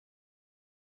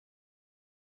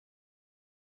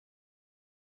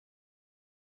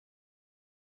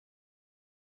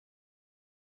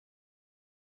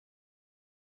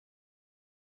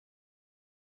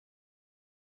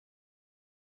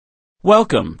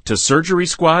Welcome to Surgery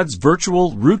Squad's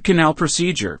virtual root canal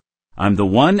procedure. I'm the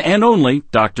one and only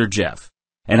Dr. Jeff,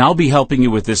 and I'll be helping you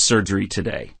with this surgery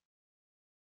today.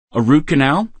 A root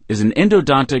canal is an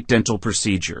endodontic dental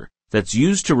procedure that's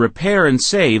used to repair and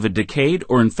save a decayed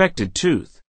or infected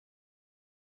tooth.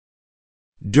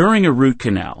 During a root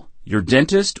canal, your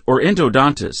dentist or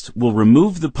endodontist will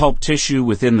remove the pulp tissue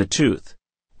within the tooth.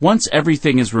 Once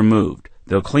everything is removed,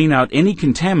 they'll clean out any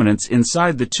contaminants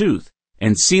inside the tooth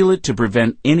and seal it to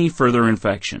prevent any further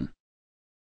infection.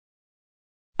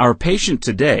 Our patient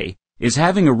today is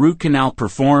having a root canal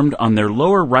performed on their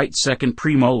lower right second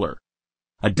premolar.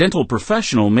 A dental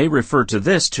professional may refer to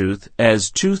this tooth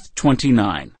as tooth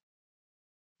 29.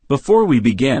 Before we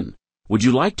begin, would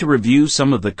you like to review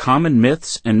some of the common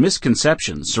myths and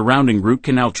misconceptions surrounding root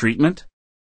canal treatment?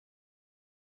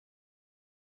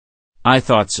 I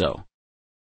thought so.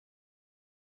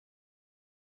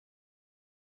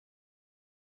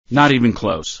 Not even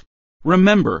close.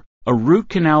 Remember, a root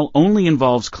canal only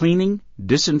involves cleaning,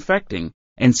 disinfecting,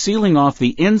 and sealing off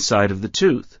the inside of the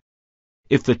tooth.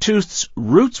 If the tooth's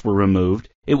roots were removed,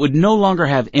 it would no longer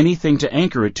have anything to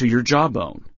anchor it to your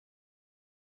jawbone.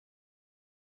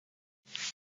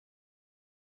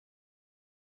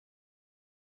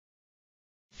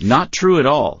 Not true at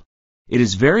all. It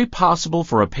is very possible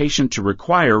for a patient to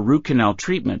require root canal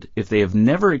treatment if they have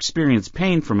never experienced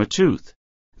pain from a tooth.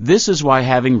 This is why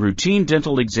having routine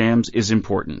dental exams is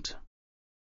important.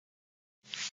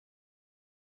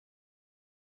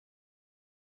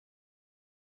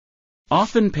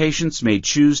 Often patients may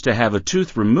choose to have a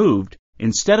tooth removed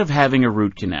instead of having a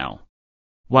root canal.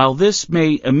 While this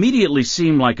may immediately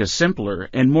seem like a simpler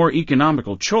and more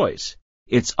economical choice,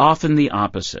 it's often the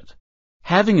opposite.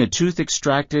 Having a tooth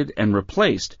extracted and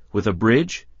replaced with a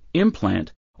bridge,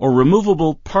 implant, or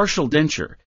removable partial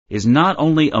denture is not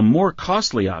only a more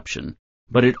costly option,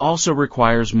 but it also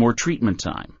requires more treatment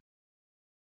time.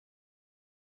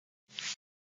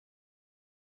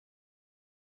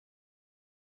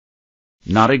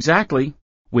 Not exactly.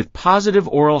 With positive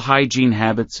oral hygiene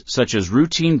habits such as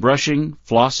routine brushing,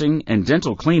 flossing, and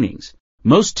dental cleanings,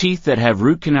 most teeth that have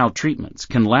root canal treatments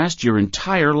can last your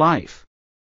entire life.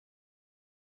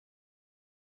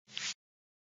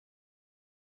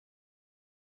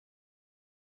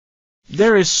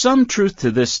 There is some truth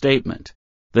to this statement.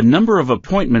 The number of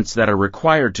appointments that are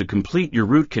required to complete your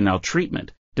root canal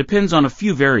treatment depends on a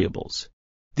few variables.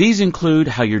 These include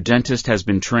how your dentist has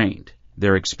been trained,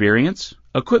 their experience,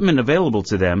 equipment available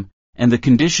to them, and the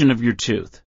condition of your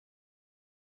tooth.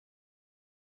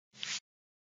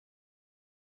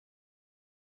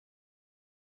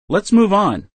 Let's move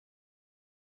on.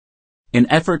 In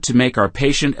an effort to make our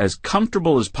patient as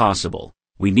comfortable as possible,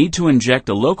 we need to inject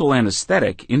a local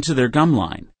anesthetic into their gum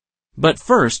line. But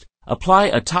first, apply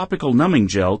a topical numbing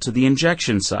gel to the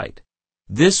injection site.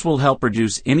 This will help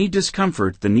reduce any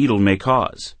discomfort the needle may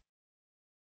cause.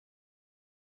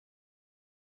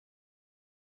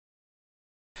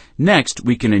 Next,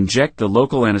 we can inject the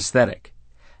local anesthetic.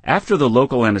 After the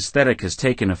local anesthetic has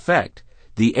taken effect,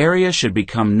 the area should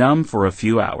become numb for a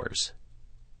few hours.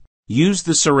 Use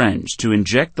the syringe to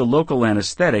inject the local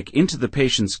anesthetic into the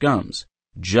patient's gums,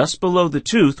 just below the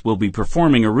tooth we'll be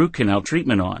performing a root canal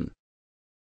treatment on.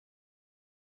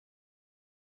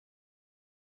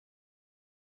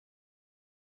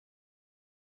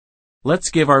 Let's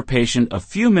give our patient a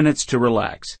few minutes to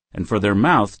relax and for their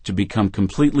mouth to become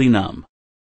completely numb.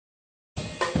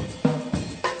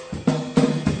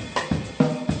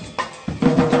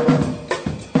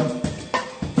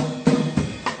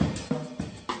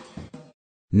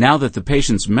 Now that the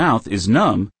patient's mouth is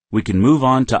numb, we can move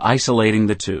on to isolating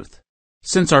the tooth.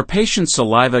 Since our patient's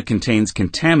saliva contains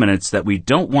contaminants that we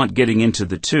don't want getting into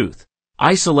the tooth,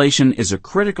 isolation is a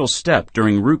critical step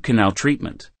during root canal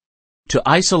treatment. To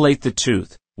isolate the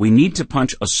tooth, we need to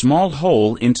punch a small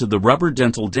hole into the rubber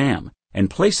dental dam and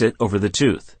place it over the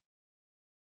tooth.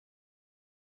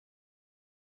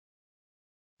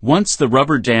 Once the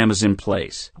rubber dam is in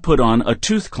place, put on a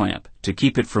tooth clamp to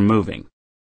keep it from moving.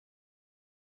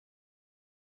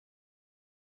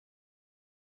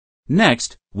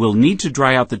 Next, we'll need to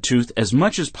dry out the tooth as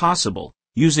much as possible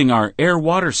using our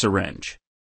air-water syringe.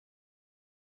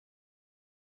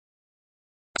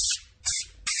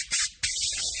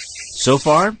 So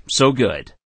far, so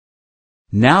good.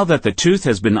 Now that the tooth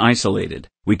has been isolated,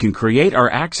 we can create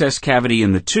our access cavity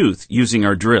in the tooth using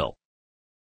our drill.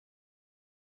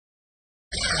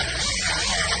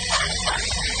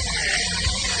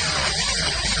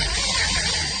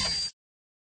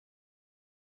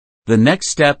 The next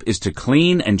step is to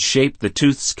clean and shape the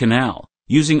tooth's canal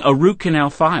using a root canal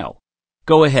file.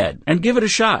 Go ahead and give it a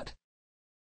shot.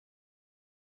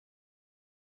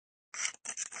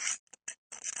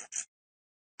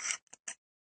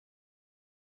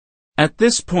 At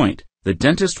this point, the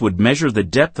dentist would measure the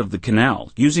depth of the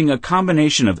canal using a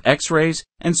combination of X-rays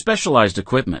and specialized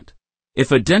equipment.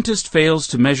 If a dentist fails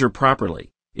to measure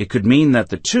properly, it could mean that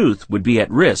the tooth would be at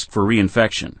risk for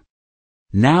reinfection.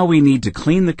 Now we need to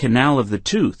clean the canal of the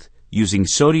tooth using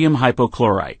sodium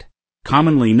hypochlorite,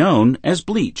 commonly known as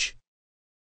bleach.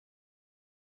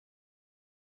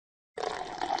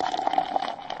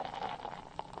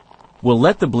 We'll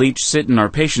let the bleach sit in our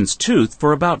patient's tooth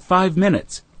for about 5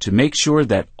 minutes to make sure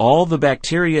that all the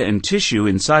bacteria and tissue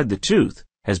inside the tooth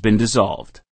has been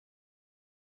dissolved.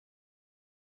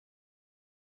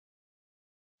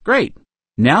 Great!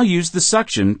 Now use the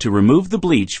suction to remove the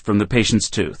bleach from the patient's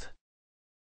tooth.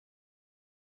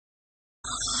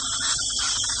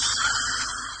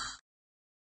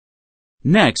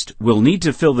 Next, we'll need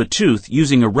to fill the tooth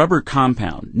using a rubber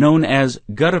compound known as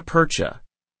Gutta Percha.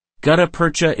 Gutta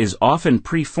Percha is often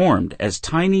preformed as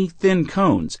tiny, thin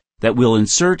cones that we'll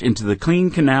insert into the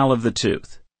clean canal of the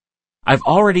tooth. I've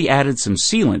already added some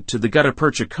sealant to the Gutta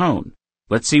Percha cone.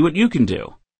 Let's see what you can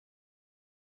do.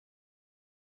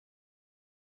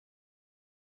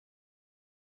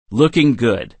 Looking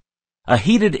good. A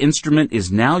heated instrument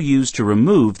is now used to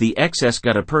remove the excess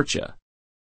Gutta Percha.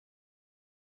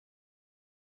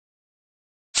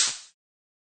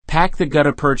 Pack the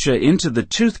Gutta Percha into the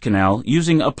tooth canal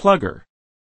using a plugger.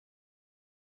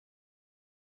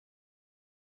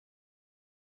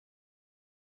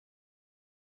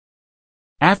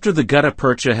 After the Gutta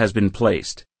Percha has been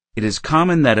placed, it is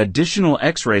common that additional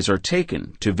X-rays are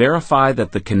taken to verify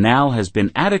that the canal has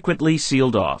been adequately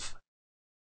sealed off.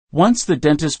 Once the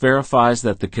dentist verifies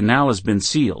that the canal has been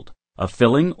sealed, a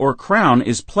filling or crown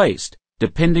is placed,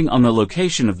 depending on the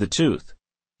location of the tooth.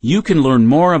 You can learn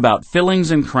more about fillings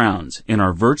and crowns in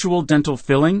our virtual dental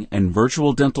filling and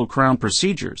virtual dental crown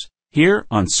procedures here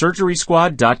on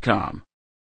SurgerySquad.com.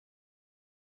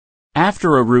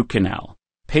 After a root canal,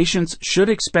 patients should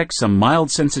expect some mild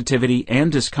sensitivity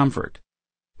and discomfort.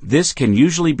 This can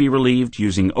usually be relieved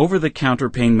using over-the-counter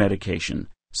pain medication,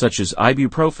 such as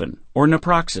ibuprofen or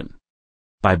naproxen.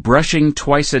 By brushing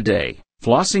twice a day,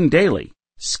 flossing daily,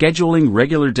 scheduling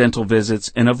regular dental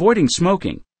visits, and avoiding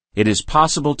smoking, it is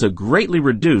possible to greatly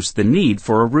reduce the need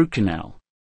for a root canal.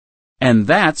 And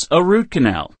that's a root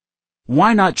canal.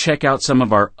 Why not check out some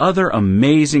of our other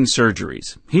amazing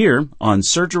surgeries here on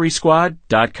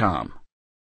SurgerySquad.com?